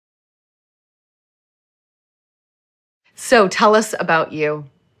So tell us about you.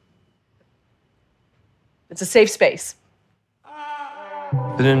 It's a safe space.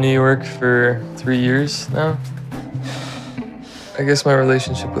 Been in New York for 3 years now. I guess my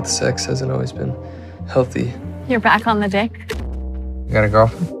relationship with sex hasn't always been healthy. You're back on the dick? You got a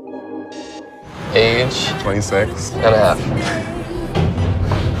girlfriend? Age? 26 and a half.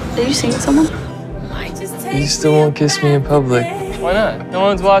 Are you seeing someone? You still won't kiss me in public. Why not? No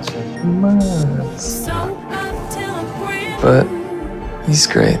one's watching. But he's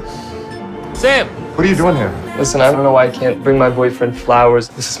great. Sam! What are you doing here? Listen, I don't know why I can't bring my boyfriend flowers.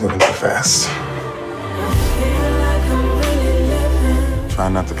 This is moving too fast. Try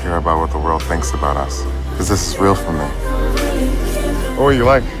not to care about what the world thinks about us, because this is real for me. What were you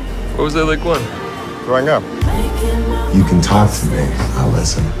like? What was I like when? Growing up. You can talk to me. I'll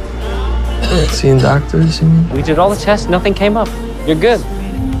listen. Seeing doctors, you mean? We did all the tests, nothing came up. You're good.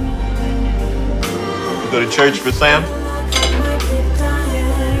 You go to church for Sam?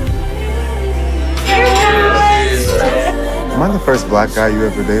 Am I the first black guy you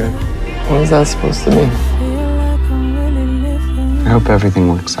ever dated? What is that supposed to mean? I hope everything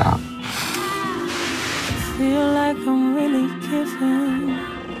works out. Feel like I'm really giving.